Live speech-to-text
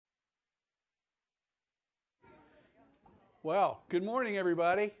Well, good morning,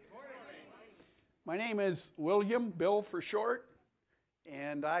 everybody. My name is William, Bill for short,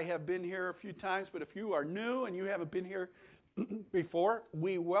 and I have been here a few times, but if you are new and you haven't been here before,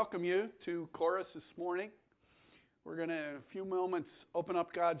 we welcome you to Chorus this morning. We're going to, in a few moments, open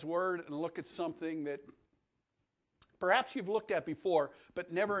up God's Word and look at something that perhaps you've looked at before,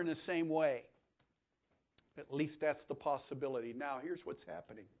 but never in the same way. At least that's the possibility. Now, here's what's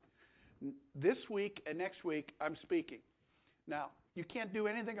happening. This week and next week, I'm speaking. Now, you can't do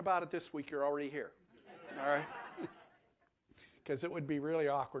anything about it this week. You're already here. All right? Because it would be really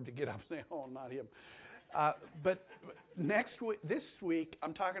awkward to get up and say, oh, not him. But next week, this week,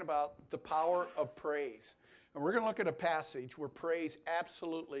 I'm talking about the power of praise. And we're going to look at a passage where praise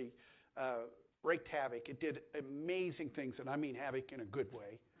absolutely wreaked havoc. It did amazing things, and I mean havoc in a good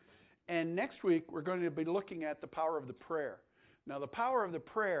way. And next week, we're going to be looking at the power of the prayer. Now, the power of the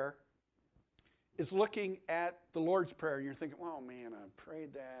prayer is looking at the Lord's Prayer, and you're thinking, oh man, I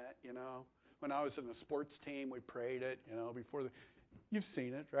prayed that, When I was in the sports team, we prayed it, before you've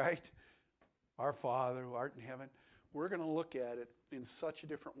seen it, right? Our Father who art in heaven. We're going to look at it in such a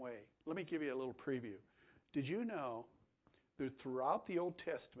different way. Let me give you a little preview. Did you know that throughout the Old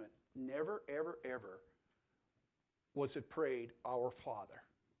Testament, never, ever, ever was it prayed, Our Father?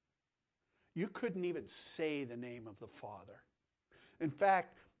 You couldn't even say the name of the Father. In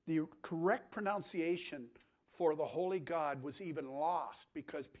fact, the correct pronunciation for the Holy God was even lost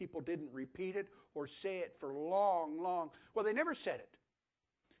because people didn't repeat it or say it for long. Well, they never said it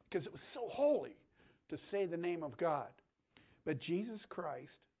because it was so holy to say the name of God. But Jesus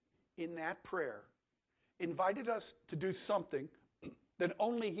Christ, in that prayer, invited us to do something that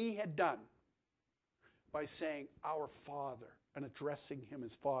only He had done by saying, Our Father, and addressing Him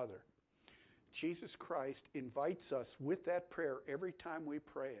as Father. Jesus Christ invites us with that prayer every time we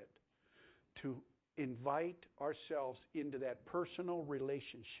pray it to invite ourselves into that personal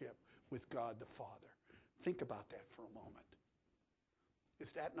relationship with God the Father. Think about that for a moment. Is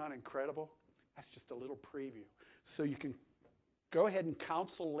that not incredible? That's just a little preview. So you can go ahead and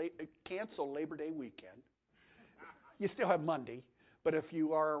cancel Labor Day weekend. You still have Monday. But if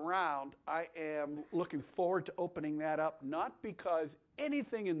you are around, I am looking forward to opening that up, not because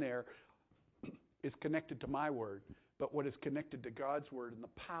anything in there is connected to my word, but what is connected to God's word and the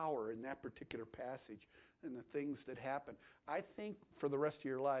power in that particular passage and the things that happen. I think for the rest of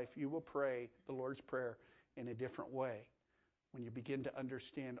your life, you will pray the Lord's Prayer in a different way when you begin to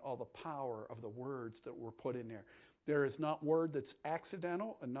understand all the power of the words that were put in there. There is not word that's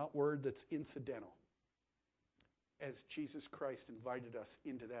accidental and not word that's incidental, as Jesus Christ invited us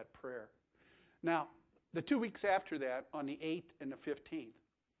into that prayer. Now, the 2 weeks after that, on the 8th and the 15th,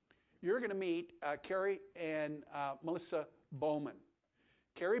 you're going to meet Carrie and Melissa Bowman.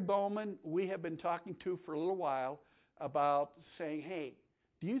 Carrie Bowman, we have been talking to for a little while about saying, hey,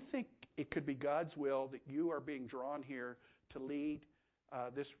 do you think it could be God's will that you are being drawn here to lead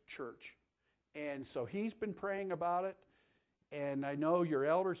this church? And so he's been praying about it. And I know your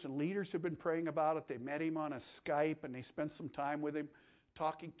elders and leaders have been praying about it. They met him on a Skype and they spent some time with him,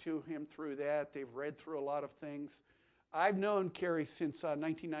 talking to him through that. They've read through a lot of things. I've known Kerry since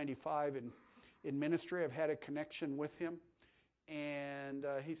 1995 in ministry. I've had a connection with him, and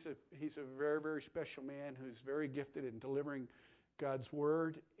he's a very, very special man who's very gifted in delivering God's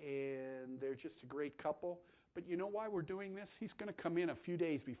word, and they're just a great couple. But you know why we're doing this? He's going to come in a few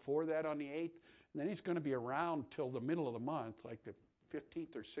days before that on the 8th, and then he's going to be around till the middle of the month, like the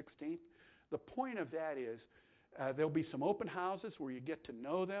 15th or 16th. The point of that is there'll be some open houses where you get to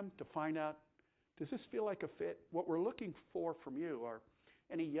know them, to find out, does this feel like a fit? What we're looking for from you are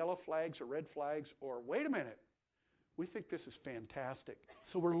any yellow flags or red flags, or wait a minute, we think this is fantastic.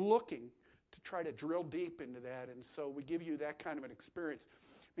 So we're looking to try to drill deep into that, and so we give you that kind of an experience.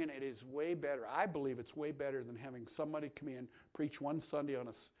 Man, it is way better. I believe it's way better than having somebody come in, preach one Sunday on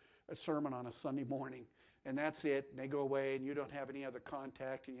a sermon on a Sunday morning, and that's it, and they go away, and you don't have any other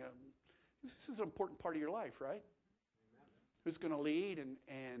contact. And this is an important part of your life, right? Who's going to lead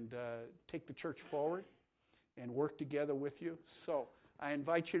and take the church forward and work together with you. So I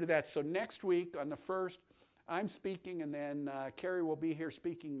invite you to that. So next week on the 1st, I'm speaking, and then Carrie will be here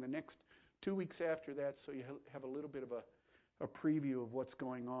speaking the next 2 weeks after that, so you have a little bit of a preview of what's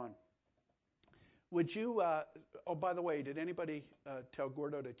going on. Would you, oh, by the way, did anybody tell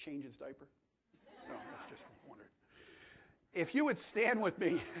Gordo to change his diaper? No, that's just wondering. If you would stand with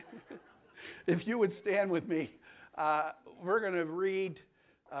me, we're going to read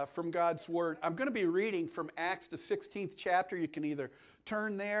from God's Word. I'm going to be reading from Acts, the 16th chapter. You can either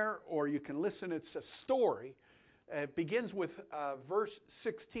turn there or you can listen. It's a story It begins with verse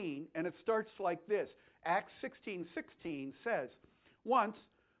 16, and it starts like this. Acts 16:16 says, "Once,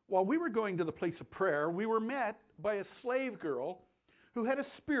 while we were going to the place of prayer, we were met by a slave girl who had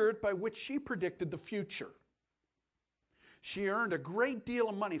a spirit by which she predicted the future. She earned a great deal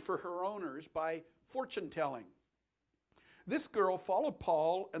of money for her owners by fortune telling. This girl followed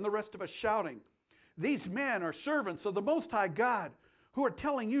Paul and the rest of us shouting, 'These men are servants of the Most High God who are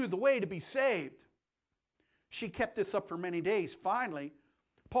telling you the way to be saved.' She kept this up for many days. Finally,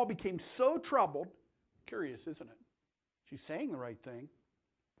 Paul became so troubled." Curious, isn't it? She's saying the right thing.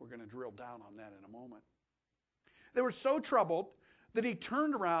 We're going to drill down on that in a moment. They were so troubled that he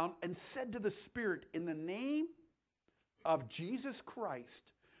turned around and said to the spirit, "In the name of Jesus Christ,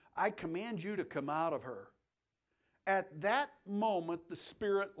 I command you to come out of her." At that moment, the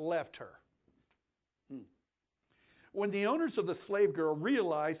spirit left her. When the owners of the slave girl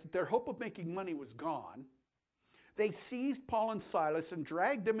realized that their hope of making money was gone, they seized Paul and Silas and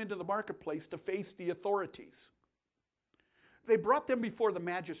dragged them into the marketplace to face the authorities. They brought them before the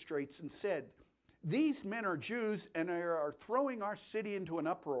magistrates and said, "These men are Jews and are throwing our city into an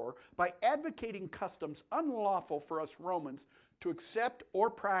uproar by advocating customs unlawful for us Romans to accept or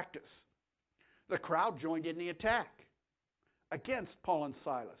practice." The crowd joined in the attack against Paul and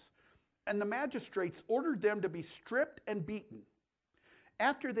Silas, and the magistrates ordered them to be stripped and beaten.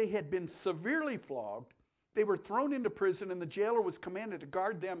 After they had been severely flogged, they were thrown into prison, and the jailer was commanded to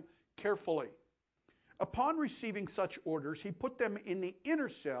guard them carefully. Upon receiving such orders, he put them in the inner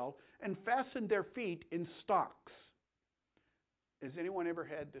cell and fastened their feet in stocks. Has anyone ever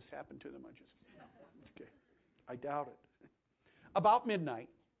had this happen to them? Okay. I doubt it. About midnight,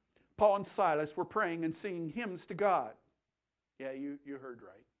 Paul and Silas were praying and singing hymns to God. Yeah, you heard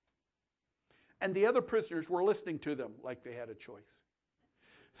right. And the other prisoners were listening to them like they had a choice.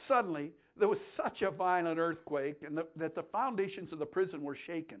 Suddenly, there was such a violent earthquake that the foundations of the prison were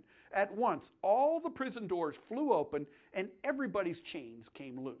shaken. At once, all the prison doors flew open and everybody's chains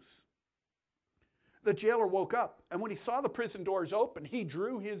came loose. The jailer woke up, and when he saw the prison doors open, he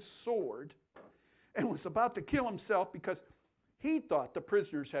drew his sword and was about to kill himself because he thought the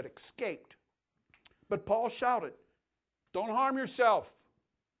prisoners had escaped. But Paul shouted, "Don't harm yourself.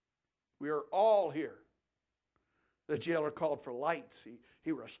 We are all here." The jailer called for lights.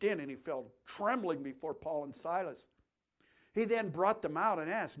 He rushed in and he fell trembling before Paul and Silas. He then brought them out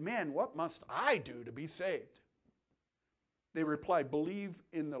and asked, "Men, what must I do to be saved?" They replied, "Believe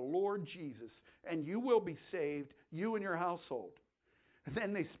in the Lord Jesus, and you will be saved, you and your household." And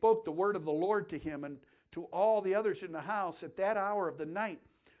then they spoke the word of the Lord to him and to all the others in the house. At that hour of the night,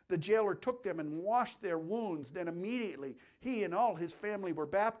 the jailer took them and washed their wounds. Then immediately he and all his family were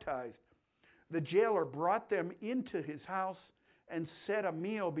baptized. The jailer brought them into his house and set a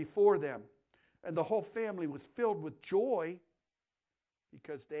meal before them. And the whole family was filled with joy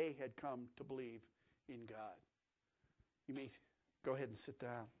because they had come to believe in God. You may go ahead and sit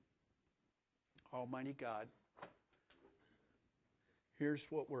down. Almighty God, here's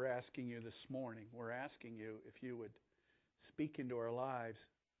what we're asking you this morning. We're asking you if you would speak into our lives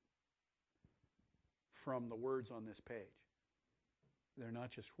from the words on this page. They're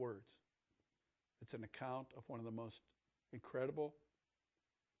not just words. It's an account of one of the most incredible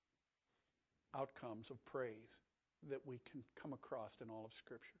outcomes of praise that we can come across in all of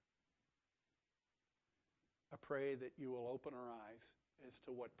Scripture. I pray that you will open our eyes as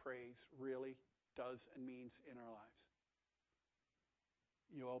to what praise really does and means in our lives.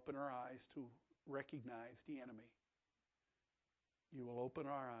 You open our eyes to recognize the enemy. You will open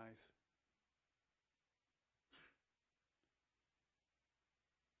our eyes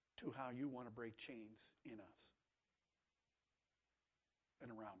to how you want to break chains in us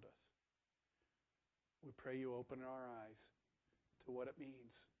and around us. We pray you open our eyes to what it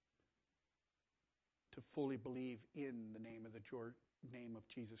means to fully believe in the name of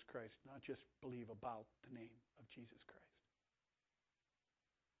Jesus Christ, not just believe about the name of Jesus Christ.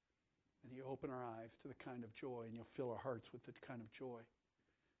 And you open our eyes to the kind of joy, and you'll fill our hearts with the kind of joy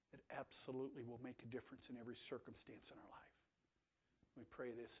that absolutely will make a difference in every circumstance in our life. We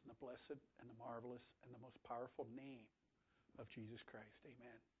pray this in the blessed and the marvelous and the most powerful name of Jesus Christ.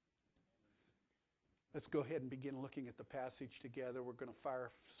 Amen. Let's go ahead and begin looking at the passage together. We're going to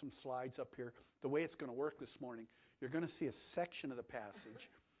fire some slides up here. The way it's going to work this morning, you're going to see a section of the passage,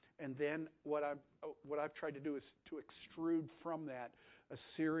 and then what I've tried to do is to extrude from that a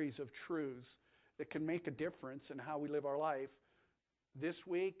series of truths that can make a difference in how we live our life this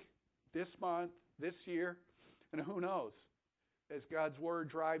week, this month, this year, and who knows, as God's Word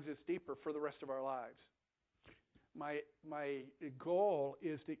drives us deeper for the rest of our lives. My goal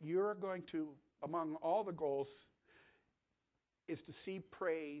is that you're going to, among all the goals is to see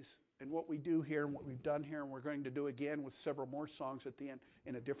praise and what we do here and what we've done here, and we're going to do again with several more songs at the end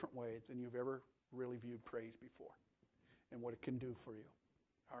in a different way than you've ever really viewed praise before and what it can do for you.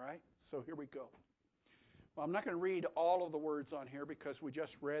 All right? So here we go. Well, I'm not going to read all of the words on here because we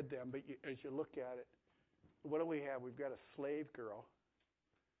just read them, but as you look at it, what do we have? We've got a slave girl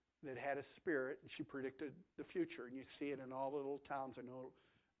that had a spirit, and she predicted the future. And you see it in all the little towns. I know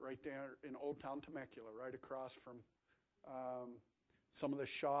right there in Old Town Temecula, right across from some of the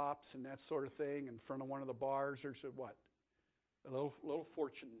shops and that sort of thing. In front of one of the bars, there's a what? A little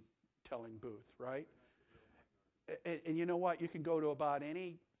fortune-telling booth, right? And you know what? You can go to about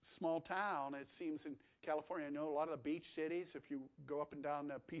any small town, it seems, in California. I know a lot of the beach cities, if you go up and down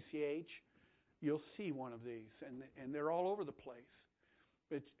the PCH, you'll see one of these. And they're all over the place.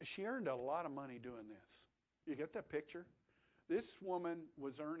 But she earned a lot of money doing this. You get that picture? This woman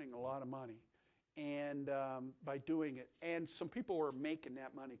was earning a lot of money and by doing it. And some people were making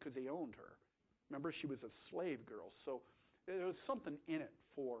that money because they owned her. Remember, she was a slave girl. So there was something in it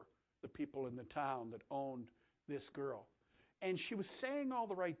for the people in the town that owned this girl. And she was saying all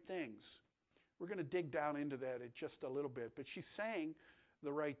the right things. We're going to dig down into that in just a little bit. But she's saying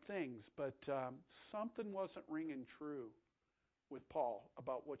the right things. But something wasn't ringing true with Paul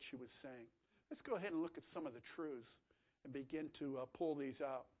about what she was saying. Let's go ahead and look at some of the truths and begin to pull these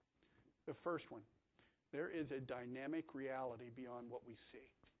out. The first one, there is a dynamic reality beyond what we see.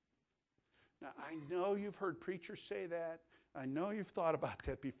 Now, I know you've heard preachers say that. I know you've thought about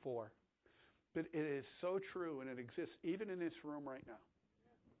that before. But it is so true, and it exists even in this room right now.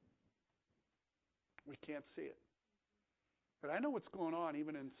 We can't see it. But I know what's going on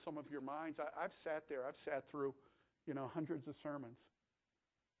even in some of your minds. I've sat there. I've sat through hundreds of sermons.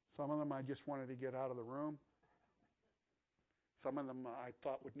 Some of them I just wanted to get out of the room. Some of them I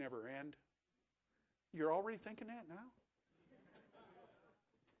thought would never end. You're already thinking that now?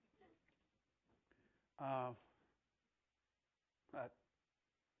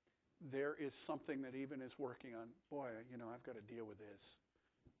 There is something that even is working on, boy, I've got to deal with this.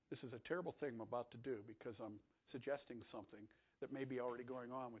 This is a terrible thing I'm about to do because I'm suggesting something that may be already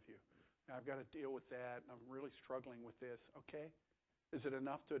going on with you. I've got to deal with that. I'm really struggling with this. Okay? Is it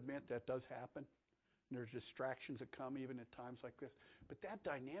enough to admit that does happen? And there's distractions that come even at times like this. But that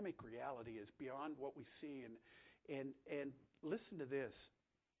dynamic reality is beyond what we see. And listen to this.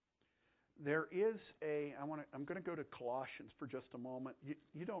 There is I'm going to go to Colossians for just a moment.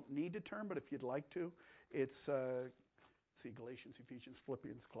 You don't need to turn, but if you'd like to, it's Galatians, Ephesians,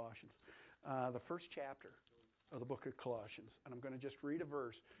 Philippians, Colossians. The first chapter of the book of Colossians. And I'm going to just read a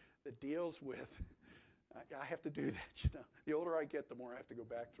verse that deals with, I have to do that, The older I get, the more I have to go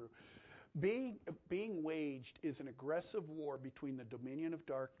back through. Being waged is an aggressive war between the dominion of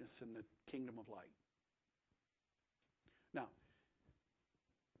darkness and the kingdom of light. Now,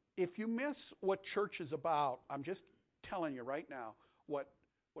 if you miss what church is about, I'm just telling you right now what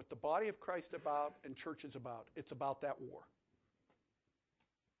the body of Christ is about and church is about. It's about that war.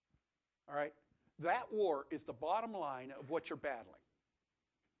 All right? That war is the bottom line of what you're battling.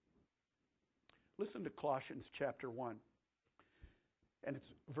 Listen to Colossians chapter 1, and it's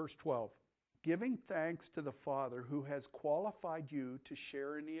verse 12. Giving thanks to the Father who has qualified you to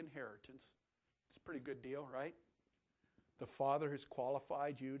share in the inheritance. It's a pretty good deal, right? The Father has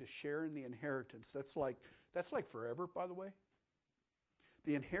qualified you to share in the inheritance. That's like forever, by the way.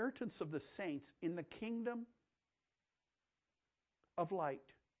 The inheritance of the saints in the kingdom of light.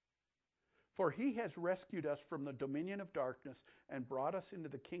 For he has rescued us from the dominion of darkness and brought us into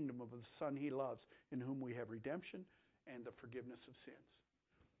the kingdom of the Son he loves, in whom we have redemption and the forgiveness of sins.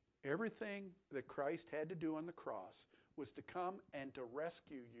 Everything that Christ had to do on the cross was to come and to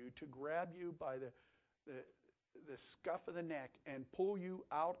rescue you, to grab you by the scuff of the neck and pull you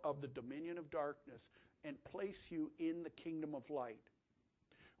out of the dominion of darkness and place you in the kingdom of light.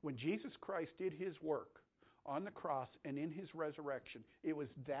 When Jesus Christ did his work on the cross and in his resurrection, it was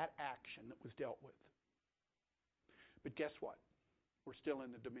that action that was dealt with. But guess what? We're still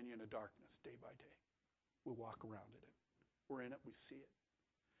in the dominion of darkness day by day. We walk around in it. We're in it. We see it.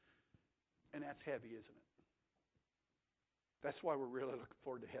 And that's heavy, isn't it? That's why we're really looking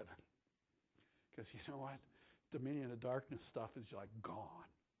forward to heaven. Because you know what? Dominion of darkness stuff is like gone.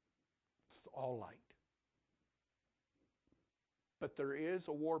 It's all light. But there is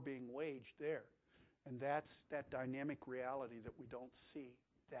a war being waged there. And that's that dynamic reality that we don't see.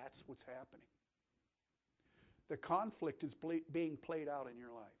 That's what's happening. The conflict is being played out in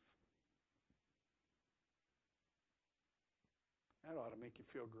your life. That ought to make you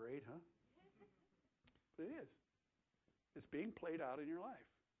feel great, huh? But it is. It's being played out in your life.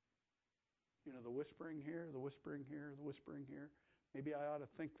 You know, the whispering here, the whispering here, the whispering here. Maybe I ought to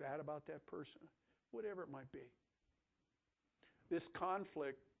think that about that person. Whatever it might be. This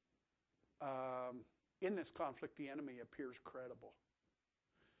conflict, in this conflict, the enemy appears credible.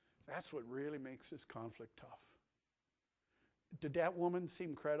 That's what really makes this conflict tough. Did that woman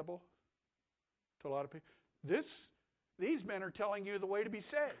seem credible to a lot of people? These men are telling you the way to be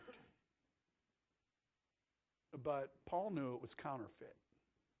saved. But Paul knew it was counterfeit.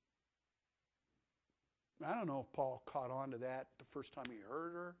 I don't know if Paul caught on to that the first time he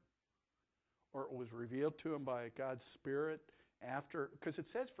heard her, or it was revealed to him by God's Spirit after, because it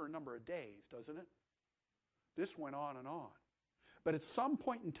says for a number of days, doesn't it? This went on and on. But at some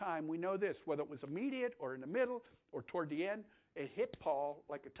point in time, we know this, whether it was immediate or in the middle or toward the end, it hit Paul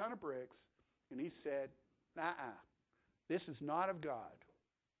like a ton of bricks, and he said, this is not of God.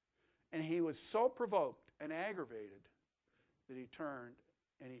 And he was so provoked and aggravated that he turned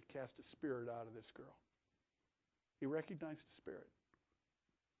and he cast a spirit out of this girl. He recognized the Spirit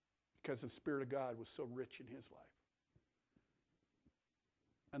because the Spirit of God was so rich in his life.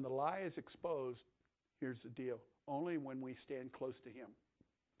 And the lie is exposed, here's the deal, only when we stand close to Him.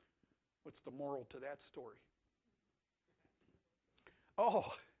 What's the moral to that story? Oh,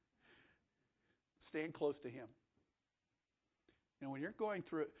 stand close to Him. You know, when you're going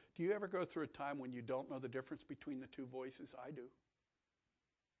through it, do you ever go through a time when you don't know the difference between the two voices? I do.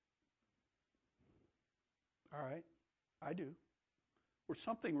 All right, I do. Where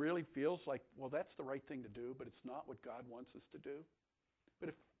something really feels like, well, that's the right thing to do, but it's not what God wants us to do. But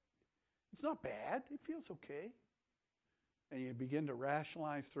if it's not bad, it feels okay. And you begin to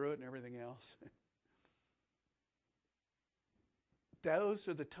rationalize through it and everything else. Those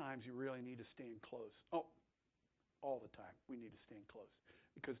are the times you really need to stand close. Oh, all the time we need to stand close.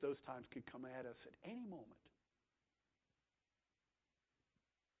 Because those times could come at us at any moment.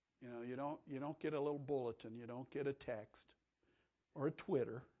 You know, you don't get a little bulletin, you don't get a text or a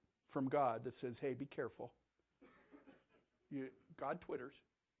Twitter from God that says, hey, be careful. God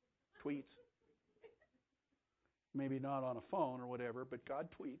tweets. Maybe not on a phone or whatever, but God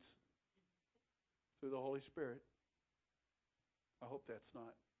tweets through the Holy Spirit. I hope that's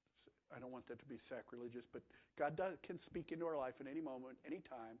not, I don't want that to be sacrilegious, but God can speak into our life at any moment, any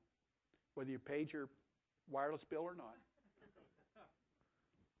time, whether you paid your wireless bill or not.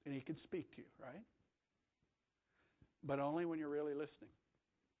 And He can speak to you, right? But only when you're really listening.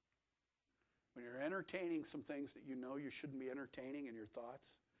 When you're entertaining some things that you know you shouldn't be entertaining in your thoughts,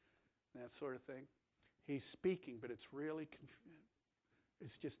 and that sort of thing. He's speaking, but it's really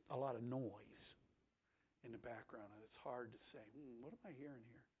it's just a lot of noise in the background, and it's hard to say, what am I hearing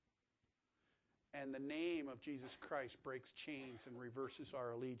here? And the name of Jesus Christ breaks chains and reverses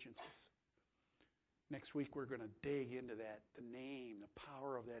our allegiances. Next week we're going to dig into that, the name, the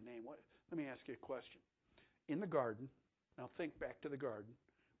power of that name. Let me ask you a question. In the garden, now think back to the garden,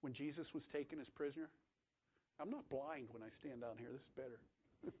 when Jesus was taken as prisoner, I'm not blind when I stand down here. This is better.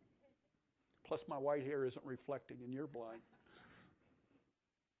 Plus my white hair isn't reflecting and you're blind.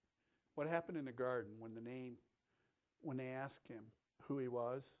 What happened in the garden when they asked him who he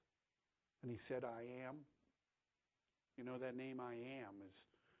was, and he said, I am? You know, that name I am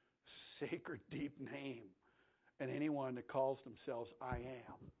is sacred, deep name. And anyone that calls themselves I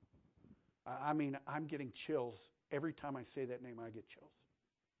am. I mean, I'm getting chills. Every time I say that name, I get chills.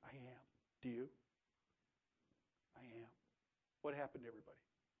 I am. Do you? I am. What happened to everybody?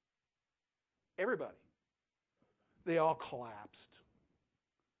 Everybody. They all collapsed.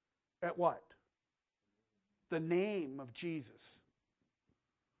 At what? The name of Jesus.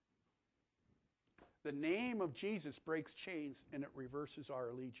 The name of Jesus breaks chains and it reverses our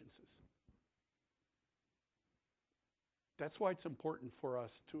allegiances. That's why it's important for us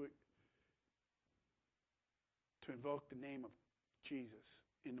to invoke the name of Jesus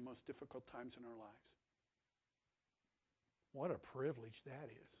in the most difficult times in our lives. What a privilege that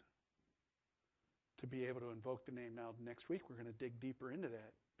is, to be able to invoke the name. Now, next week we're going to dig deeper into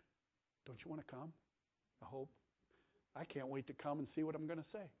that. Don't you want to come? I hope. I can't wait to come and see what I'm going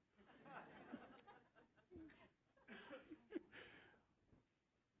to say.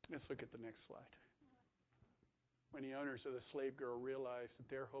 Let's look at the next slide. When the owners of the slave girl realized that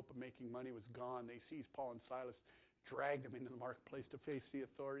their hope of making money was gone, they seized Paul and Silas, dragged them into the marketplace to face the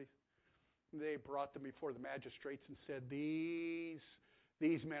authorities. They brought them before the magistrates and said, these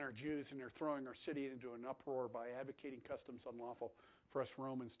men are Jews and they're throwing our city into an uproar by advocating customs unlawful for us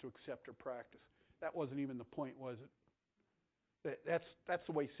Romans to accept or practice. That wasn't even the point, was it? That's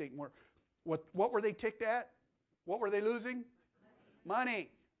the way Satan works. What were they ticked at? What were they losing? Money.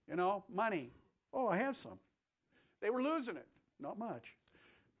 You know, money. Oh, I have some. They were losing it. Not much.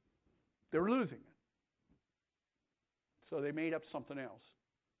 They were losing it. So they made up something else.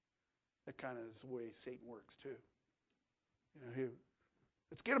 That kind of is the way Satan works too.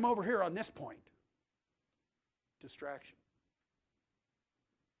 Let's get them over here on this point. Distraction.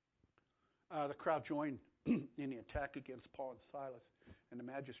 The crowd joined in the attack against Paul and Silas, and the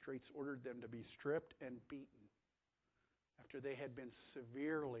magistrates ordered them to be stripped and beaten. After they had been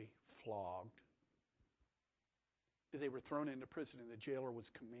severely flogged, they were thrown into prison, and the jailer was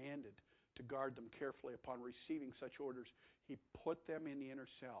commanded to guard them carefully. Upon receiving such orders, he put them in the inner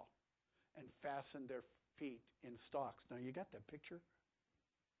cell and fastened their feet in stocks. Now, you got that picture?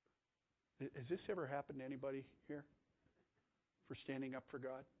 Has this ever happened to anybody here for standing up for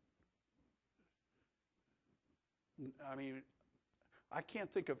God? I mean, I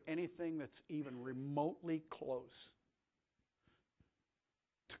can't think of anything that's even remotely close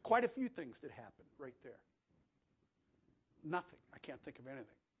to quite a few things that happened right there. Nothing. I can't think of anything.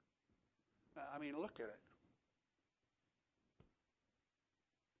 I mean, look at it.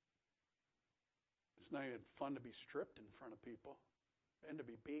 It's not even fun to be stripped in front of people and to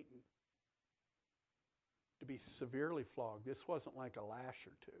be beaten, to be severely flogged. This wasn't like a lash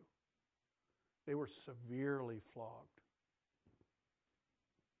or two. They were severely flogged.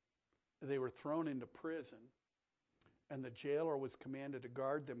 They were thrown into prison, and the jailer was commanded to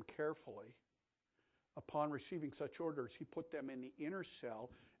guard them carefully. Upon receiving such orders, he put them in the inner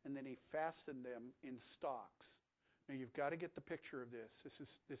cell, and then he fastened them in stocks. Now, you've got to get the picture of this.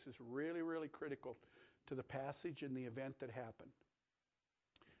 This is really, really critical to the passage and the event that happened.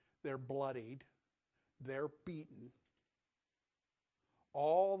 They're bloodied. They're beaten.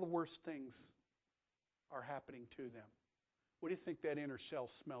 All the worst things are happening to them. What do you think that inner cell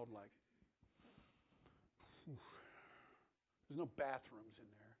smelled like? There's no bathrooms in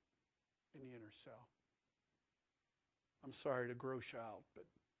there, in the inner cell. I'm sorry to gross you out, but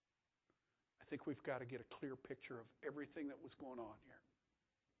I think we've got to get a clear picture of everything that was going on here.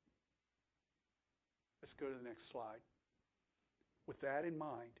 Let's go to the next slide. With that in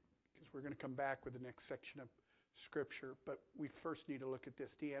mind, because we're going to come back with the next section of Scripture, but we first need to look at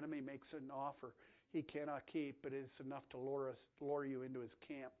this. The enemy makes an offer he cannot keep, but it's enough to lure you into his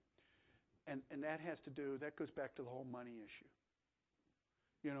camp. And that goes back to the whole money issue.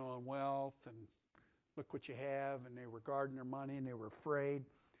 And wealth, and look what you have, and they were guarding their money, and they were afraid.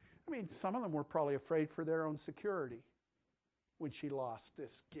 I mean, some of them were probably afraid for their own security when she lost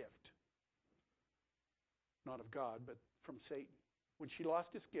this gift. Not of God, but from Satan. When she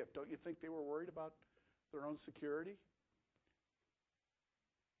lost this gift, don't you think they were worried about their own security?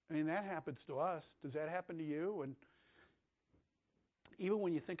 I mean, that happens to us. Does that happen to you? And even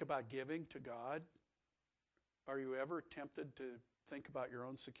when you think about giving to God, are you ever tempted to think about your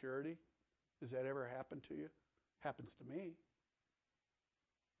own security? Does that ever happen to you? Happens to me.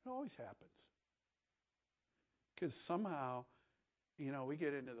 It always happens. Because somehow, we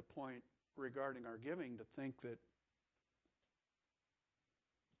get into the point regarding our giving to think that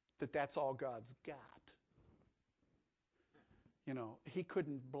that's all God's got. He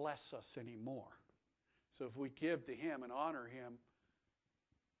couldn't bless us anymore. So if we give to Him and honor Him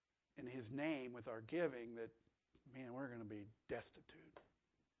in His name with our giving, that, man, we're going to be destitute.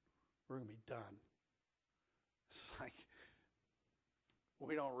 We're going to be done. It's like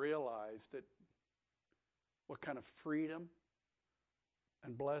we don't realize that what kind of freedom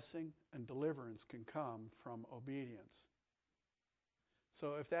and blessing and deliverance can come from obedience.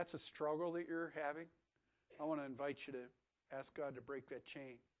 So if that's a struggle that you're having, I want to invite you to ask God to break that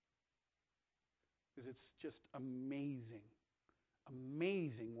chain. Because it's just amazing.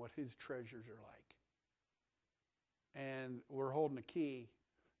 Amazing what His treasures are like. And we're holding a key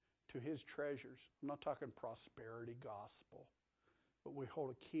to His treasures. I'm not talking prosperity gospel, but we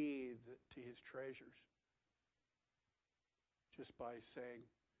hold a key to His treasures just by saying,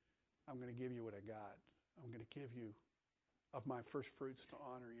 I'm going to give you what I got. I'm going to give you of my first fruits to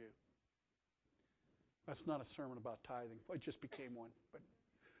honor you. That's not a sermon about tithing. It just became one. But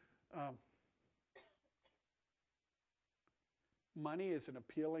money is an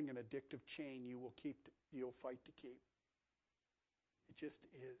appealing and addictive chain you'll fight to keep. It just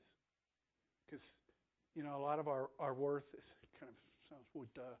is. Because, a lot of our worth is kind of sounds what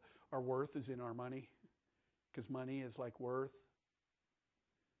our worth is in our money. Because money is like worth.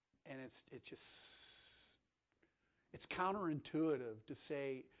 And it's counterintuitive to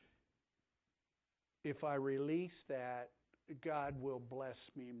say, if I release that, God will bless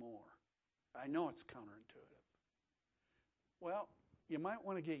me more. I know it's counterintuitive. Well, you might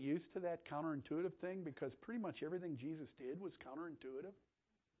want to get used to that counterintuitive thing, because pretty much everything Jesus did was counterintuitive.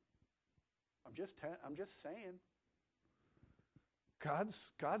 I'm just saying.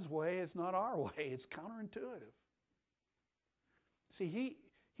 God's way is not our way. It's counterintuitive. See,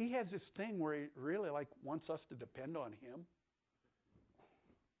 he has this thing where he really wants us to depend on him.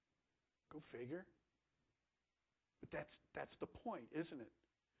 Go figure. But that's the point, isn't it?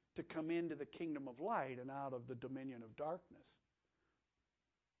 To come into the kingdom of light and out of the dominion of darkness.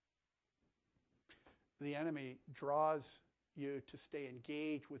 The enemy draws you to stay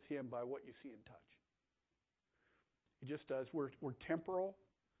engaged with him by what you see and touch. He just does. We're temporal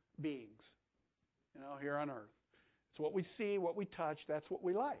beings, here on earth. It's what we see, what we touch, that's what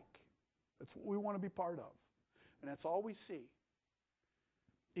we like. That's what we want to be part of. And that's all we see.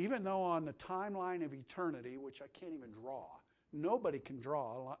 Even though on the timeline of eternity, which I can't even draw, nobody can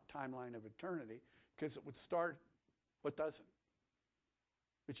draw a timeline of eternity because it would start what doesn't.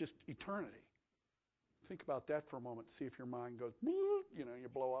 It's just eternity. Think about that for a moment. See if your mind goes, you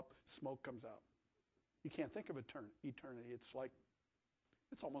blow up, smoke comes out. You can't think of eternity.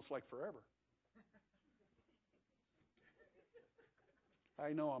 It's almost like forever.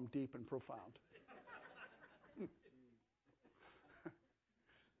 I know I'm deep and profound.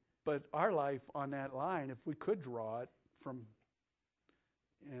 But our life on that line, if we could draw it from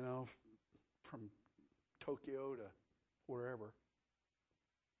Tokyo to wherever,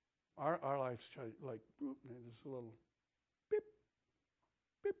 our life's like this little beep,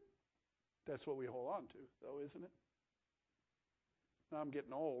 beep. That's what we hold on to, though, isn't it? Now I'm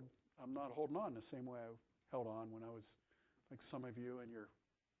getting old. I'm not holding on the same way I held on when I was like some of you in your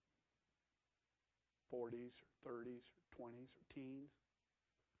 40s or 30s or 20s or teens.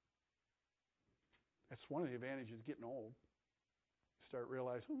 That's one of the advantages of getting old. You start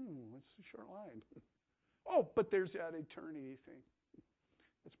realizing, it's a short line. Oh, but there's that eternity thing.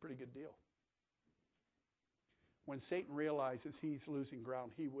 That's a pretty good deal. When Satan realizes he's losing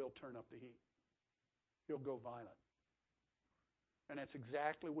ground, he will turn up the heat. He'll go violent. And that's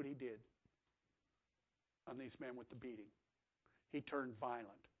exactly what he did on these men with the beating. He turned violent.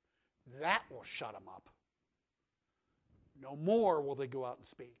 That will shut them up. No more will they go out and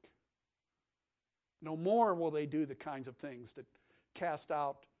speak. No more will they do the kinds of things that cast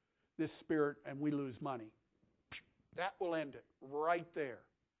out this spirit and we lose money. That will end it right there.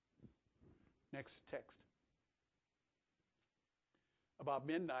 Next text. About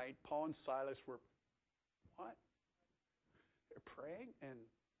midnight, Paul and Silas were, what? They're praying and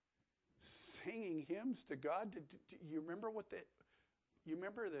singing hymns to God. Do you remember you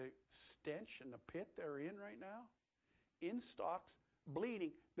remember the stench and the pit they're in right now? In stocks,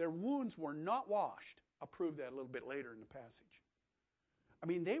 bleeding. Their wounds were not washed. I'll prove that a little bit later in the passage. I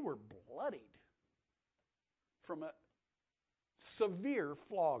mean, they were bloodied from a severe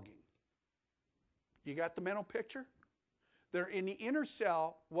flogging. You got the mental picture? They're in the inner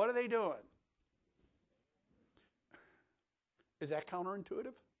cell. What are they doing? Is that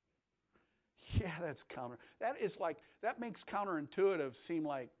counterintuitive? Yeah, that's counter. That makes counterintuitive seem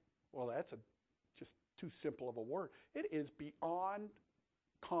like, well, that's just too simple of a word. It is beyond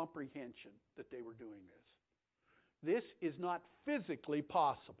comprehension that they were doing this. This is not physically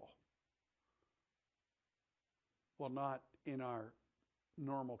possible. Well, not in our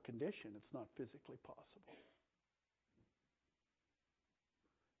normal condition. It's not physically possible.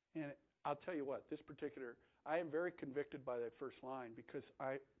 And I'll tell you what, I am very convicted by that first line because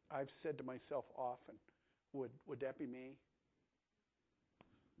I've said to myself often, would that be me?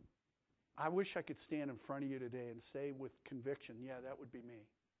 I wish I could stand in front of you today and say with conviction, yeah, that would be me.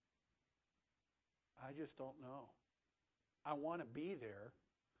 I just don't know. I want to be there.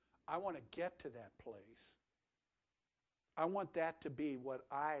 I want to get to that place. I want that to be what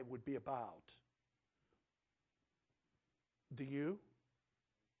I would be about. Do you?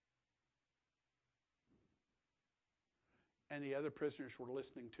 And the other prisoners were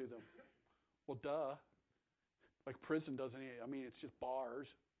listening to them. Well, duh. Like prison doesn't, it's just bars.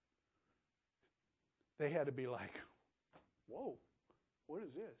 They had to be like, whoa, what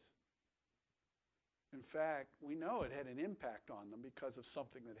is this? In fact, we know it had an impact on them because of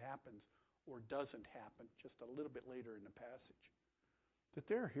something that happens or doesn't happen just a little bit later in the passage. That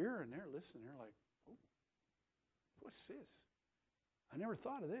they're here and they're listening. They're like, oh, what's this? I never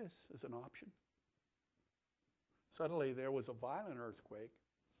thought of this as an option. Suddenly there was a violent earthquake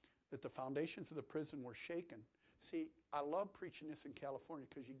that the foundations of the prison were shaken. See, I love preaching this in California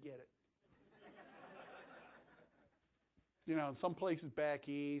because you get it. In some places back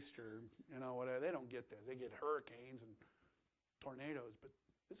east or, whatever, they don't get that. They get hurricanes and tornadoes, but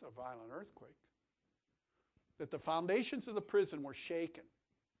this is a violent earthquake. That the foundations of the prison were shaken.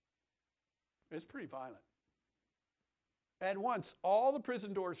 It's pretty violent. At once, all the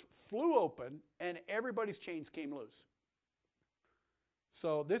prison doors flew open and everybody's chains came loose.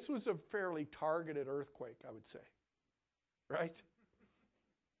 So this was a fairly targeted earthquake, I would say. Right?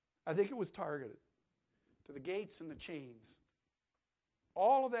 I think it was targeted to the gates and the chains.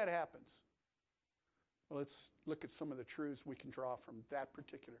 All of that happens. Well, let's look at some of the truths we can draw from that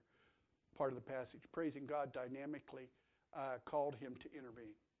particular part of the passage. Praising God dynamically called him to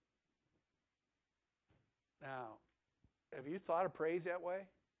intervene. Now, have you thought of praise that way?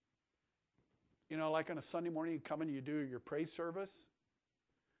 You know, like on a Sunday morning, you come and you do your praise service.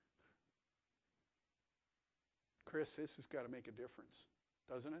 Chris, this has got to make a difference,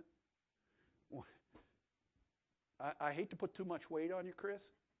 doesn't it? I hate to put too much weight on you, Chris.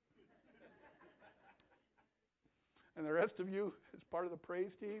 And the rest of you as part of the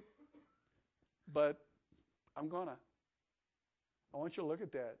praise team. But I'm gonna. I want you to look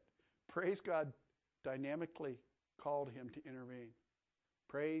at that. Praise God dynamically called him to intervene.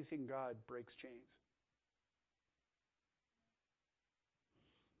 Praising God breaks chains.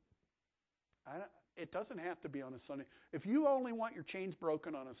 It doesn't have to be on a Sunday. If you only want your chains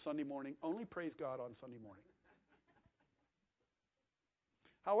broken on a Sunday morning, only praise God on Sunday morning.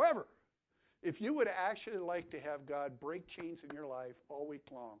 However, if you would actually like to have God break chains in your life all week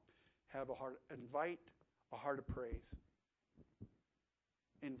long, invite a heart of praise.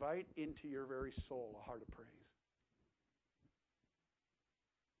 Invite into your very soul a heart of praise.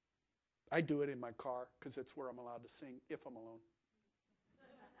 I do it in my car because it's where I'm allowed to sing if I'm alone.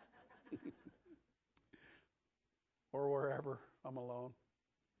 Or wherever I'm alone.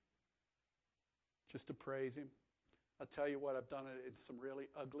 Just to praise him. I'll tell you what, I've done it in some really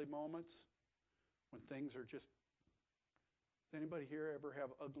ugly moments when things are just... Does anybody here ever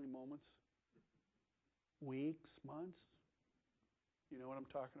have ugly moments? Weeks, months? You know what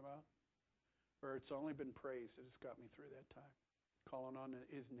I'm talking about? Where it's only been praise that has got me through that time. Calling on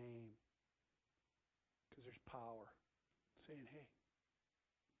his name. Because there's power. Saying, hey.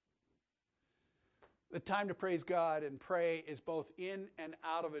 The time to praise God and pray is both in and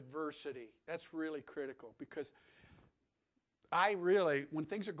out of adversity. That's really critical because when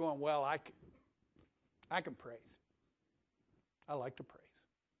things are going well, I can praise. I like to praise.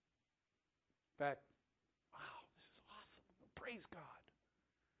 In fact, wow, this is awesome. Praise God.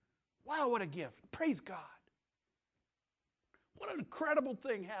 Wow, what a gift. Praise God. What an incredible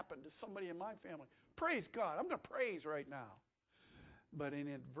thing happened to somebody in my family. Praise God. I'm going to praise right now. But in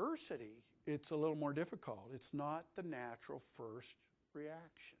adversity, it's a little more difficult. It's not the natural first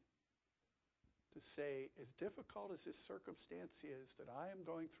reaction. To say, as difficult as this circumstance is that I am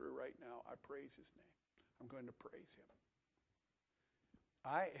going through right now, I praise his name. I'm going to praise him.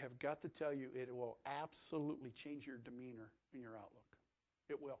 I have got to tell you, it will absolutely change your demeanor and your outlook.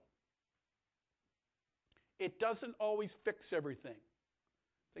 It will. It doesn't always fix everything.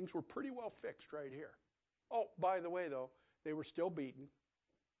 Things were pretty well fixed right here. Oh, by the way, though, they were still beaten.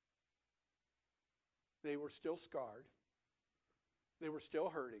 They were still scarred. They were still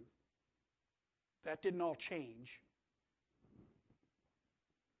hurting. That didn't all change.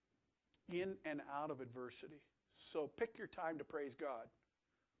 In and out of adversity. So pick your time to praise God.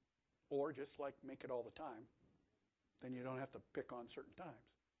 Or just like make it all the time. Then you don't have to pick on certain times.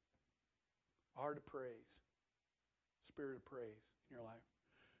 Heart of praise. Spirit of praise in your life.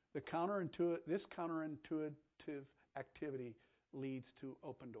 This counterintuitive activity leads to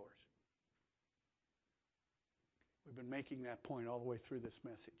open doors. We've been making that point all the way through this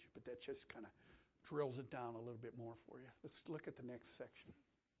message, but that just kind of drills it down a little bit more for you. Let's look at the next section.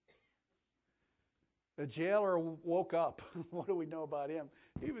 The jailer woke up. What do we know about him?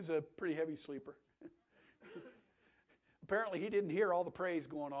 He was a pretty heavy sleeper. Apparently he didn't hear all the praise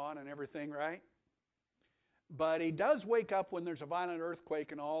going on and everything, right? But he does wake up when there's a violent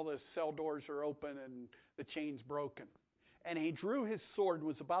earthquake and all the cell doors are open and the chains broken. And he drew his sword and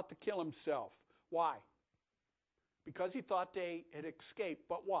was about to kill himself. Why? Because he thought they had escaped.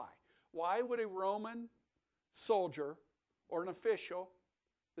 But why? Why would a Roman soldier or an official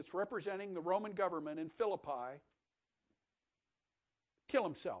that's representing the Roman government in Philippi kill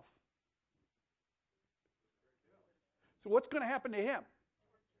himself? So what's going to happen to him?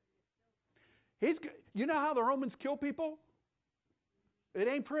 You know how the Romans kill people? It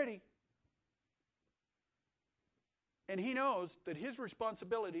ain't pretty. And he knows that his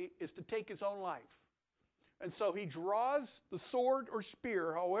responsibility is to take his own life. And so he draws the sword or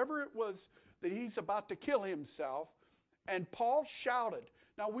spear, however it was that he's about to kill himself, and Paul shouted.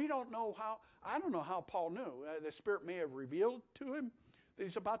 Now we don't know how, I don't know how Paul knew. The Spirit may have revealed to him that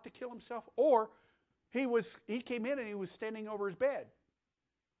he's about to kill himself, or he came in and he was standing over his bed.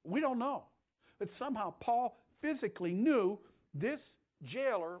 We don't know. But somehow Paul physically knew this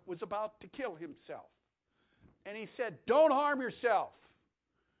jailer was about to kill himself. And he said, "Don't harm yourself."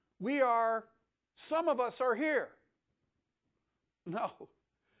 Some of us are here. No.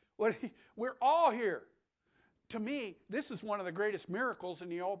 We're all here. To me, this is one of the greatest miracles in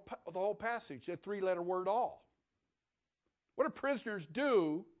the whole passage, that three-letter word all. What do prisoners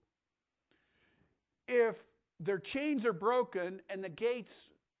do if their chains are broken and the gates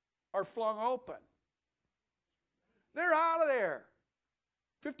are flung open? They're out of there.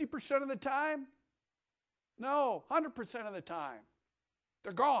 50% of the time? No, 100% of the time.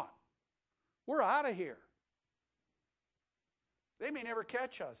 They're gone. We're out of here. They may never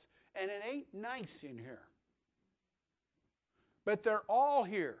catch us. And it ain't nice in here. But they're all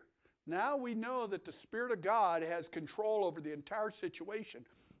here. Now we know that the Spirit of God has control over the entire situation.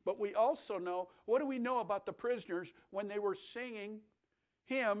 But we also know, what do we know about the prisoners when they were singing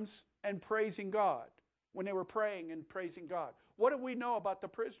hymns and praising God? When they were praying and praising God. What do we know about the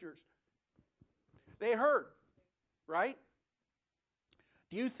prisoners? They heard, right?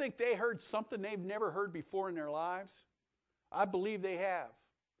 Do you think they heard something they've never heard before in their lives? I believe they have.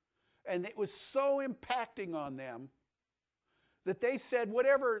 And it was so impacting on them that they said,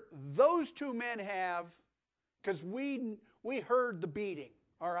 whatever those two men have, because we heard the beating,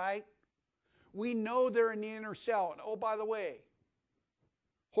 all right? We know they're in the inner cell. And oh, by the way,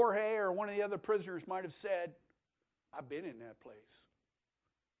 Jorge or one of the other prisoners might have said, I've been in that place.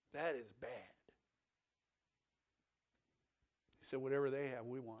 That is bad. He said, whatever they have,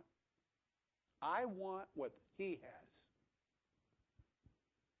 we want. I want what he has.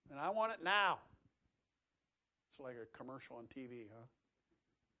 And I want it now. It's like a commercial on TV, huh?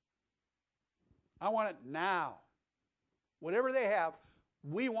 I want it now. Whatever they have,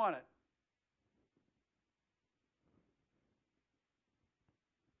 we want it.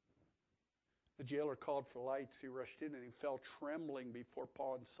 The jailer called for lights. He rushed in and he fell trembling before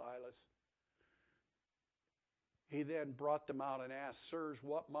Paul and Silas. He then brought them out and asked, Sirs,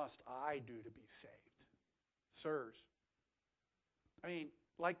 what must I do to be saved? Sirs. I mean,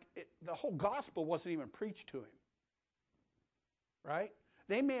 the whole gospel wasn't even preached to him. Right?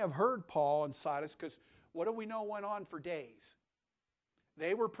 They may have heard Paul and Silas, because what do we know went on for days?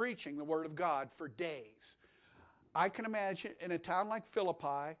 They were preaching the Word of God for days. I can imagine in a town like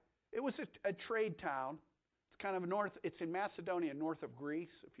Philippi, it was a trade town. It's kind of north. It's in Macedonia, north of Greece,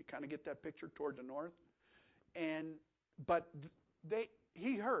 if you kind of get that picture toward the north. But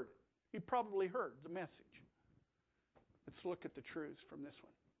he heard. He probably heard the message. Let's look at the truths from this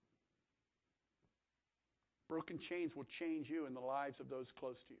one. Broken chains will change you and the lives of those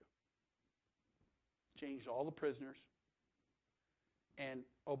close to you. Changed all the prisoners. And,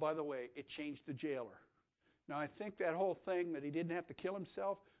 oh, by the way, it changed the jailer. Now, I think that whole thing that he didn't have to kill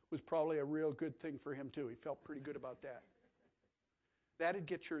himself was probably a real good thing for him, too. He felt pretty good about that. That'd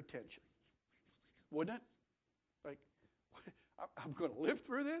get your attention. Wouldn't it? Like, I'm going to live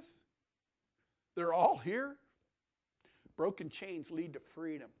through this? They're all here? Broken chains lead to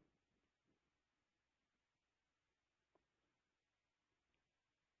freedom.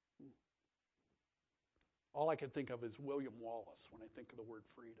 All I can think of is William Wallace when I think of the word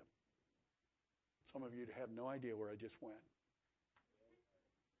freedom. Some of you have no idea where I just went.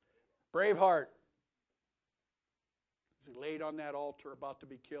 Braveheart. As he laid on that altar about to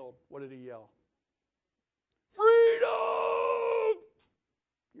be killed, what did he yell? Freedom!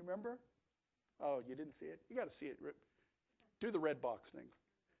 You remember? Oh, you didn't see it? You got to see it. Do the red box thing.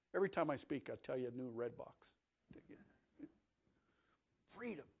 Every time I speak, I tell you a new red box.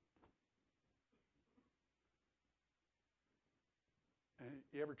 Freedom.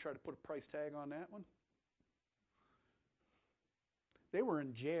 You ever try to put a price tag on that one? They were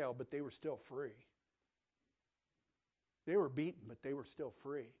in jail, but they were still free. They were beaten, but they were still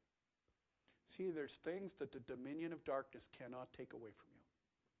free. See, there's things that the dominion of darkness cannot take away from you.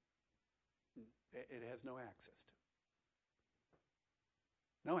 It has no access to.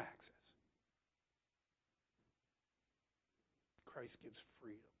 No access. Christ gives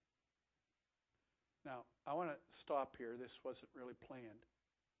freedom. Now, I want to stop here. This wasn't really planned.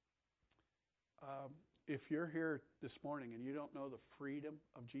 If you're here this morning and you don't know the freedom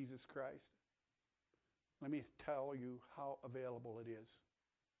of Jesus Christ, let me tell you how available it is.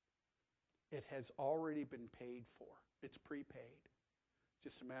 It has already been paid for. It's prepaid. It's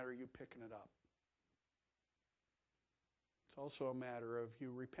just a matter of you picking it up. It's also a matter of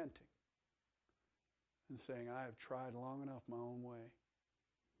you repenting and saying, I have tried long enough my own way.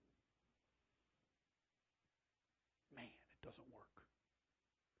 Man, it doesn't work.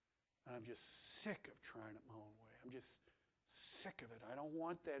 And I'm just sick of trying it my own way. I'm just sick of it. I don't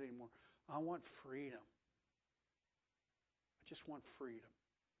want that anymore. I want freedom. I just want freedom.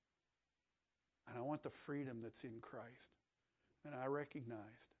 And I want the freedom that's in Christ. And I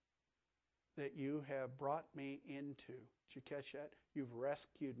recognized that you have brought me into. Did you catch that? You've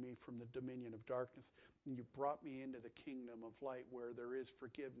rescued me from the dominion of darkness, and you brought me into the kingdom of light where there is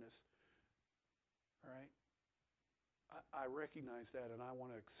forgiveness. All right? I recognize that, and I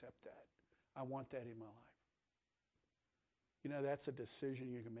want to accept that. I want that in my life. You know, that's a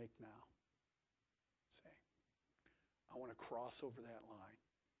decision you can make now. Say, I want to cross over that line.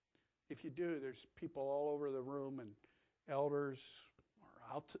 If you do, there's people all over the room and elders.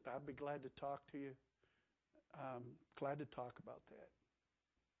 I'd be glad to talk to you. Glad to talk about that.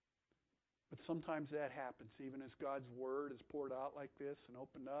 But sometimes that happens, even as God's Word is poured out like this and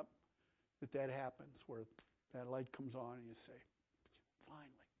opened up, that happens where that light comes on and you say,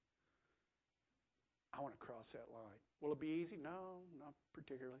 finally, I want to cross that line. Will it be easy? No, not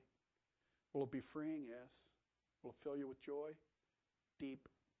particularly. Will it be freeing? Yes. Will it fill you with joy? Deep,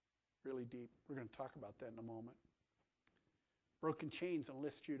 really deep. We're going to talk about that in a moment. Broken chains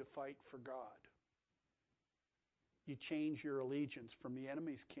enlist you to fight for God. You change your allegiance from the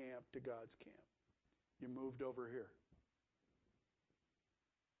enemy's camp to God's camp. You moved over here.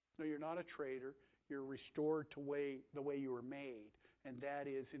 No, you're not a traitor. You're restored to the way you were made, and that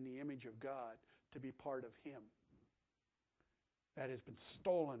is in the image of God, to be part of Him. That has been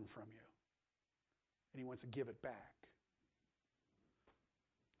stolen from you, and He wants to give it back.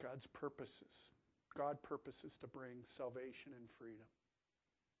 God purposes to bring salvation and freedom.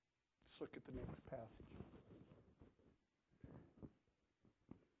 Let's look at the next passage.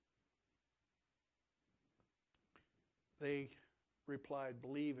 They replied,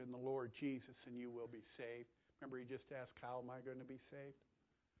 believe in the Lord Jesus and you will be saved. Remember, he just asked, how am I going to be saved?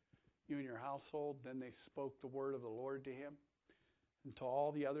 You and your household. Then they spoke the word of the Lord to him and to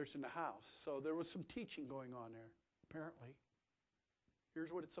all the others in the house. So there was some teaching going on there, apparently.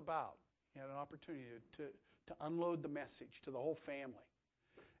 Here's what it's about. He had an opportunity to unload the message to the whole family.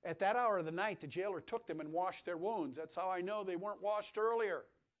 At that hour of the night, the jailer took them and washed their wounds. That's how I know they weren't washed earlier.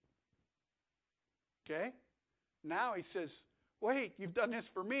 Okay? Now he says, wait, you've done this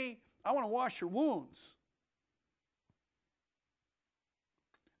for me. I want to wash your wounds.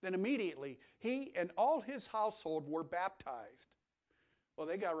 Then immediately, he and all his household were baptized. Well,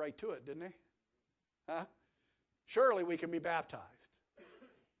 they got right to it, didn't they? Huh? Surely we can be baptized.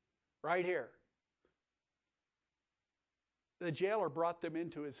 Right here. The jailer brought them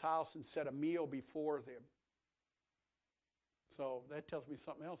into his house and set a meal before them. So that tells me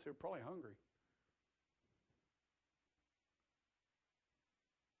something else. They're probably hungry.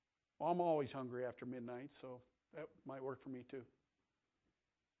 Well, I'm always hungry after midnight, so that might work for me too.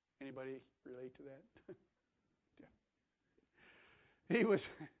 Anybody relate to that? Yeah.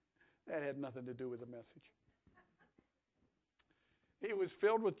 That had nothing to do with the message. He was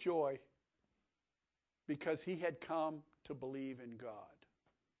filled with joy because he had come to believe in God.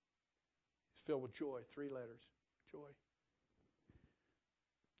 He's filled with joy. 3 letters. Joy.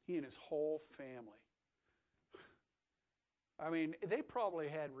 He and his whole family. I mean, they probably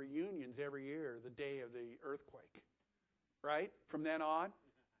had reunions every year, the day of the earthquake. Right? From then on.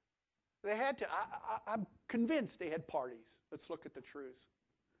 They had to. I'm convinced they had parties. Let's look at the truth.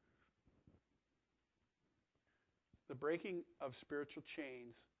 The breaking of spiritual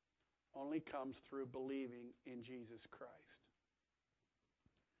chains only comes through believing in Jesus Christ.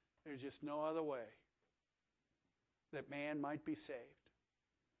 There's just no other way that man might be saved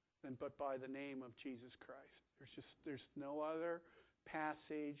than but by the name of Jesus Christ. There's no other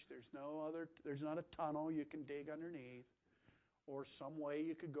passage, there's not a tunnel you can dig underneath, or some way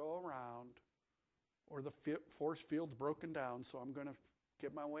you could go around, or the force field's broken down, so I'm going to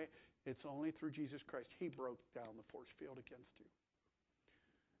get my way. It's only through Jesus Christ. He broke down the force field against you.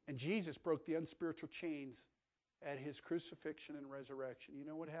 And Jesus broke the unspiritual chains at his crucifixion and resurrection. You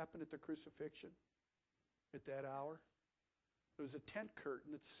know what happened at the crucifixion at that hour? There was a tent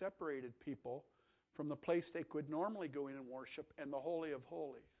curtain that separated people from the place they could normally go in and worship and the Holy of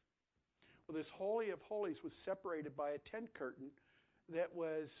Holies. Well, this Holy of Holies was separated by a tent curtain that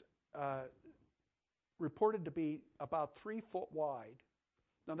was reported to be about 3 foot wide.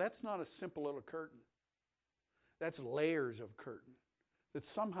 Now, that's not a simple little curtain. That's layers of curtain that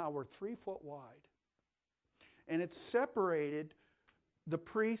somehow were 3 foot wide. And it separated the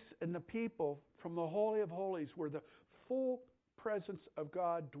priests and the people from the Holy of Holies where the full presence of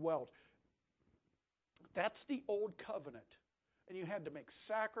God dwelt. That's the old covenant. And you had to make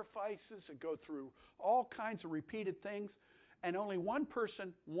sacrifices and go through all kinds of repeated things. And only one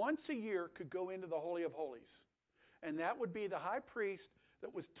person once a year could go into the Holy of Holies. And that would be the high priest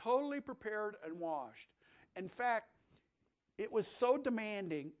that was totally prepared and washed. In fact, it was so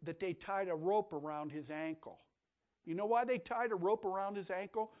demanding that they tied a rope around his ankle. You know why they tied a rope around his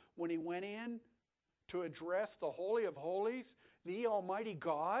ankle when he went in to address the Holy of Holies, the Almighty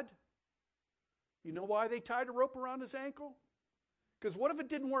God? You know why they tied a rope around his ankle? Because what if it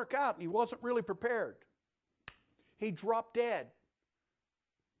didn't work out and he wasn't really prepared? He dropped dead.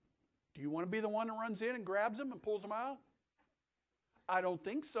 Do you want to be the one that runs in and grabs him and pulls him out? I don't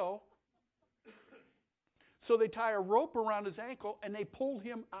think so. So they tie a rope around his ankle and they pull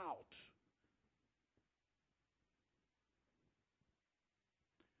him out.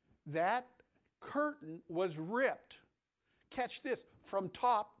 That curtain was ripped. Catch this, from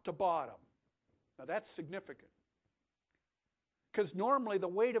top to bottom. Now that's significant. Because normally the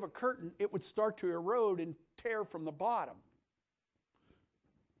weight of a curtain, it would start to erode and tear from the bottom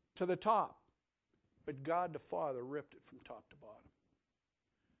to the top. But God the Father ripped it from top to bottom.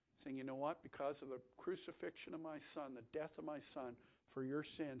 Saying, you know what? Because of the crucifixion of my Son, the death of my Son for your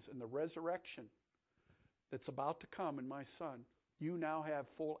sins, and the resurrection that's about to come in my Son, you now have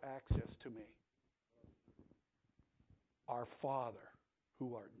full access to me. Our Father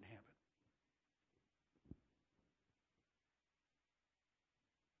who art in heaven.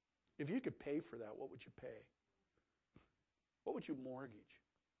 If you could pay for that, what would you pay? What would you mortgage?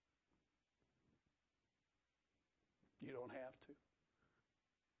 You don't have to.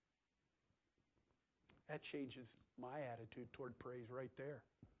 That changes my attitude toward praise right there.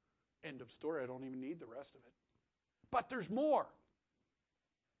 End of story. I don't even need the rest of it. But there's more.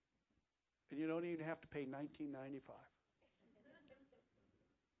 And you don't even have to pay $19.95.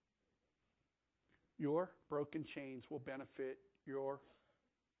 Your broken chains will benefit your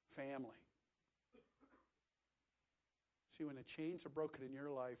family. See, when the chains are broken in your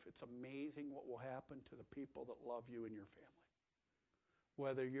life, it's amazing what will happen to the people that love you and your family.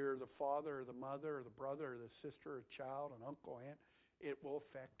 Whether you're the father or the mother or the brother or the sister or child, an uncle, aunt, it will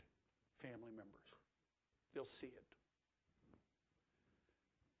affect family members. They'll see it.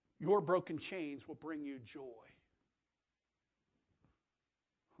 Your broken chains will bring you joy.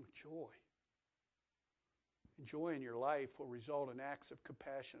 Oh, joy. Joy in your life will result in acts of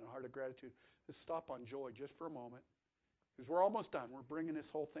compassion and a heart of gratitude. Let's stop on joy just for a moment, because we're almost done. We're bringing this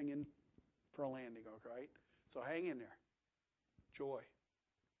whole thing in for a landing, all right? So hang in there. Joy.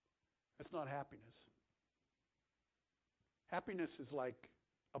 That's not happiness. Happiness is like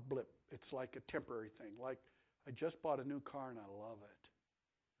a blip. It's like a temporary thing. Like, I just bought a new car and I love it.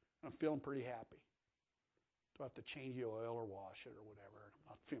 I'm feeling pretty happy. Do I have to change the oil or wash it or whatever?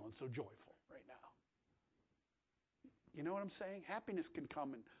 I'm not feeling so joyful right now. You know what I'm saying? Happiness can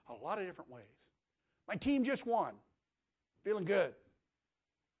come in a lot of different ways. My team just won. Feeling good.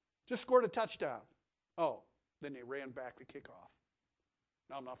 Just scored a touchdown. Oh, then they ran back to kickoff.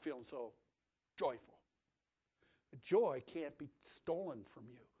 Now I'm not feeling so joyful. But joy can't be stolen from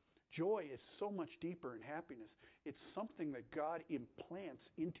you. Joy is so much deeper in happiness. It's something that God implants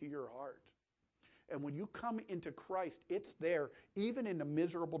into your heart. And when you come into Christ, it's there even in the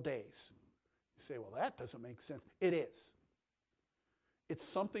miserable days. You say, well, that doesn't make sense. It is. It's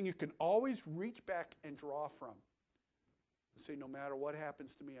something you can always reach back and draw from. And say, no matter what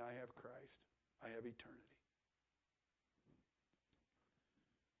happens to me, I have Christ. I have eternity.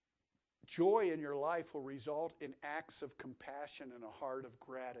 Joy in your life will result in acts of compassion and a heart of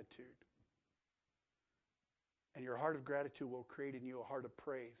gratitude. And your heart of gratitude will create in you a heart of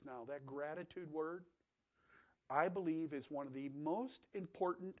praise. Now, that gratitude word, I believe, is one of the most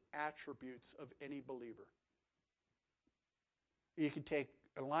important attributes of any believer. You can take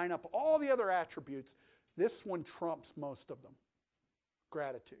and line up all the other attributes. This one trumps most of them.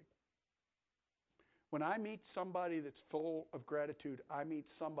 Gratitude. When I meet somebody that's full of gratitude, I meet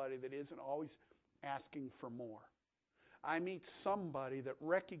somebody that isn't always asking for more. I meet somebody that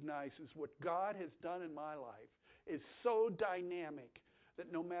recognizes what God has done in my life is so dynamic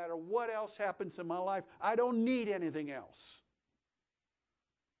that no matter what else happens in my life, I don't need anything else.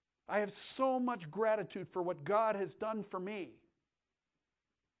 I have so much gratitude for what God has done for me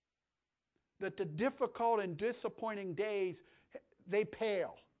that the difficult and disappointing days, they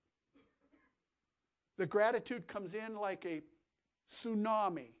pale. The gratitude comes in like a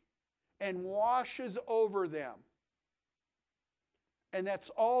tsunami and washes over them. And that's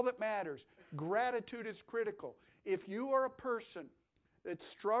all that matters. Gratitude is critical. If you are a person that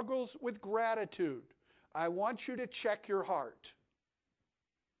struggles with gratitude, I want you to check your heart.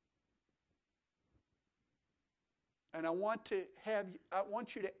 And I want you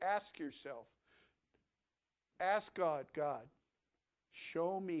to ask yourself, ask God,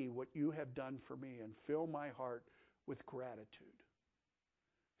 show me what you have done for me and fill my heart with gratitude.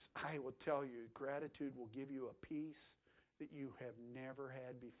 I will tell you, gratitude will give you a peace that you have never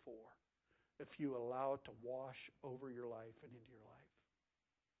had before. if you allow it to wash over your life and into your life.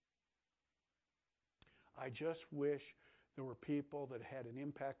 I just wish there were people that had an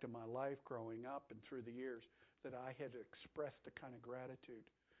impact in my life growing up and through the years that I had expressed the kind of gratitude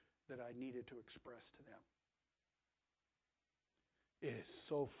that I needed to express to them. It is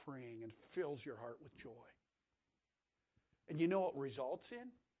so freeing and fills your heart with joy. And you know what results in?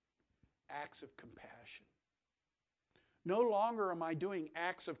 Acts of compassion. No longer am I doing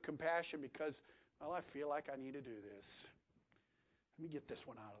acts of compassion because, well, I feel like I need to do this. Let me get this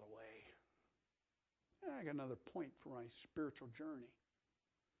one out of the way. I got another point for my spiritual journey.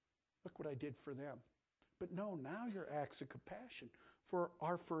 Look what I did for them. But no, now your acts of compassion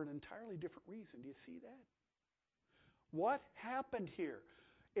are for an entirely different reason. Do you see that? What happened here?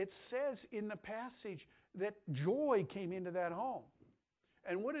 It says in the passage that joy came into that home.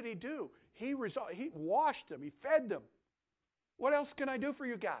 And what did he do? He washed them. He fed them. What else can I do for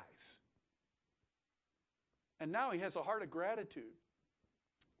you guys? And now he has a heart of gratitude.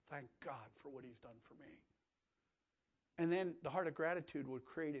 Thank God for what he's done for me. And then the heart of gratitude would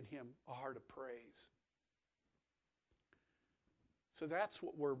create in him a heart of praise. So that's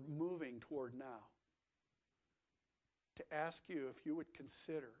what we're moving toward now. To ask you if you would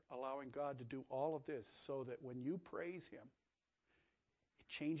consider allowing God to do all of this so that when you praise him, it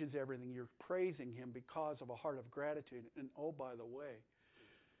changes everything. You're praising him because of a heart of gratitude. And oh, by the way,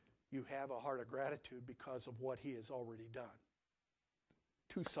 you have a heart of gratitude because of what he has already done.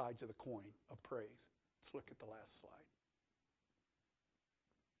 Two sides of the coin of praise. Let's look at the last slide.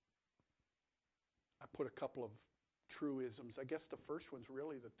 I put a couple of truisms. I guess the first one's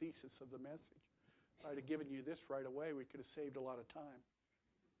really the thesis of the message. If I'd have given you this right away, we could have saved a lot of time.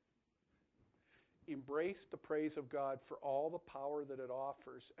 Embrace the praise of God for all the power that it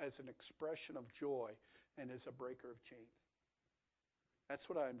offers as an expression of joy and as a breaker of chains. That's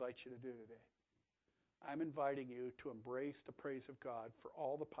what I invite you to do today. I'm inviting you to embrace the praise of God for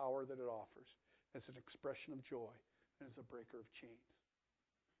all the power that it offers as an expression of joy and as a breaker of chains.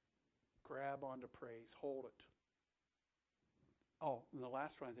 Grab onto praise. Hold it. Oh, and the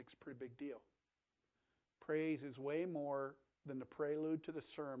last one I think is a pretty big deal. Praise is way more than the prelude to the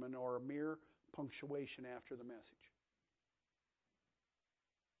sermon or a mere punctuation after the message.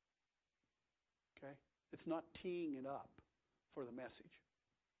 Okay? It's not teeing it up for the message.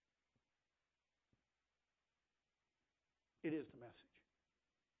 It is the message.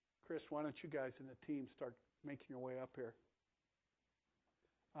 Chris, why don't you guys in the team start making your way up here?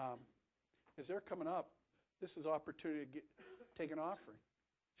 As they're coming up, this is an opportunity to take an offering.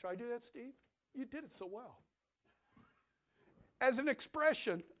 Should I do that, Steve? You did it so well. As an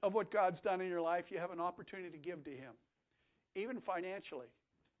expression of what God's done in your life, you have an opportunity to give to him, even financially.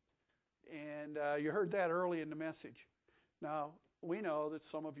 And you heard that early in the message. Now, we know that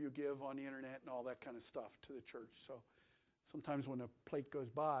some of you give on the internet and all that kind of stuff to the church. So sometimes when a plate goes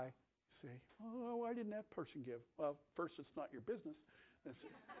by, you say, oh, why didn't that person give? Well, first, it's not your business.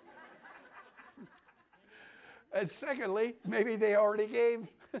 And secondly, maybe they already gave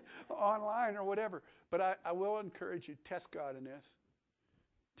online or whatever. But I will encourage you, test God in this.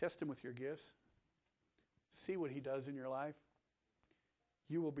 Test him with your gifts. See what he does in your life.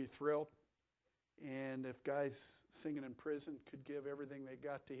 You will be thrilled. And if guys singing in prison could give everything they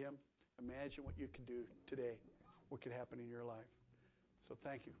got to him, imagine what you could do today, what could happen in your life. So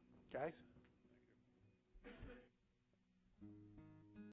thank you. Guys?